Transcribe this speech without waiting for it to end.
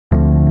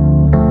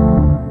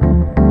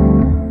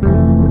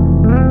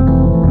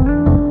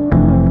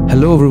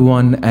Hello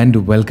everyone and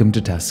welcome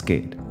to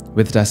Taskade.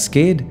 With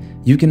Taskade,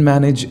 you can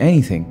manage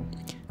anything.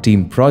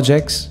 Team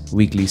projects,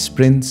 weekly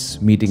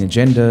sprints, meeting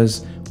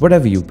agendas,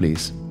 whatever you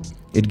please.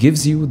 It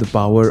gives you the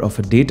power of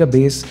a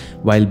database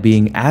while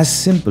being as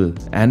simple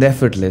and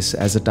effortless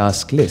as a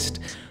task list,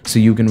 so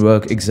you can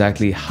work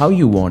exactly how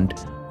you want,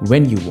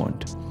 when you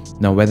want.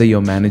 Now, whether you're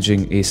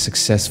managing a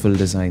successful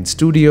design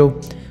studio,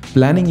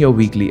 planning your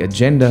weekly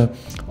agenda,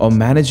 or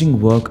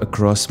managing work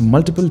across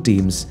multiple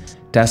teams,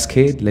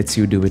 Taskade lets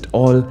you do it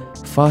all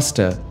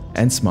faster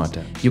and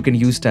smarter. You can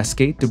use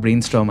Taskade to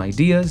brainstorm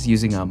ideas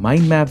using our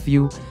mind map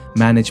view,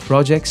 manage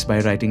projects by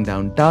writing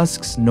down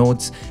tasks,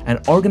 notes, and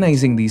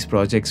organizing these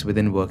projects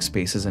within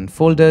workspaces and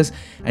folders.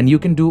 And you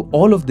can do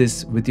all of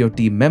this with your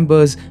team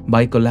members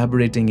by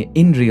collaborating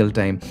in real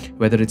time,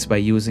 whether it's by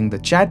using the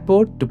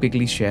chatbot to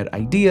quickly share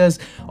ideas,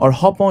 or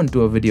hop on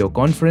to a video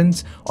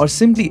conference, or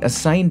simply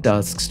assign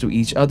tasks to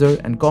each other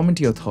and comment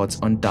your thoughts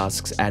on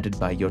tasks added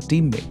by your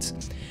teammates.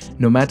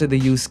 No matter the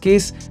use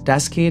case,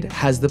 Taskade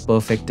has the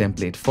perfect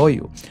template for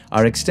you.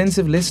 Our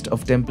extensive list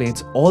of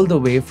templates, all the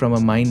way from a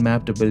mind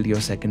map to build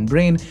your second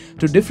brain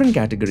to different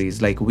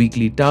categories like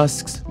weekly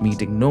tasks,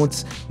 meeting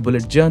notes,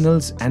 bullet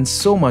journals, and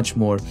so much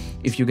more.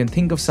 If you can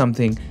think of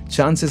something,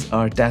 chances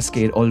are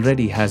Taskade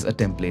already has a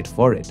template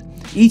for it.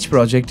 Each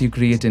project you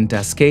create in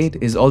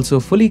Taskade is also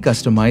fully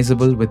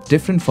customizable with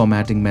different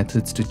formatting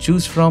methods to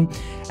choose from,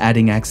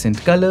 adding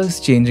accent colors,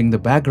 changing the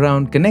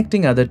background,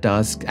 connecting other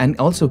tasks, and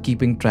also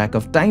keeping track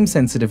of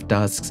time-sensitive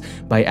tasks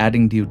by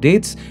adding due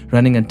dates,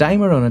 running a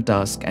timer on a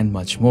task, and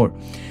much more.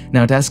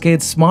 Now,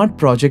 Taskade's smart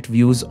project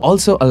views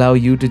also allow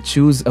you to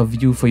choose a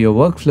view for your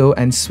workflow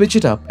and switch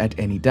it up at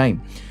any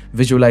time.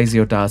 Visualize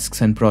your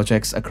tasks and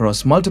projects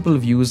across multiple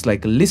views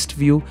like a list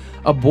view,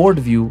 a board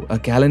view, a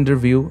calendar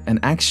view, an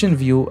action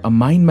view, a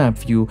mind map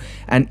view,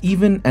 and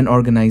even an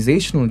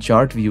organizational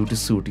chart view to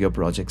suit your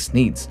project's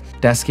needs.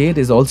 Taskade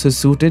is also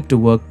suited to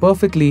work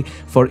perfectly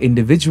for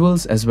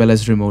individuals as well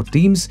as remote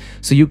teams,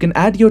 so you can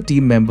add your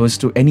team members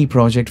to any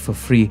project for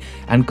free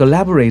and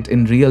collaborate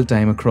in real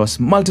time across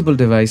multiple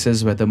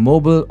devices, whether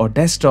mobile or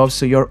desktop,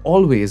 so you're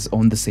always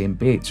on the same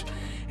page.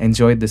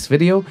 Enjoyed this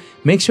video?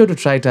 Make sure to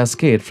try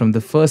Taskade from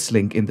the first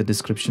link in the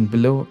description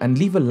below and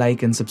leave a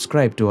like and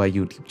subscribe to our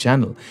YouTube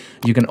channel.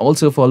 You can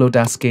also follow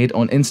Taskade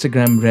on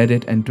Instagram,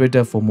 Reddit, and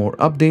Twitter for more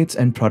updates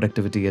and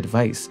productivity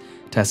advice.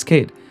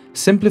 Taskade,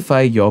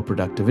 simplify your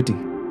productivity.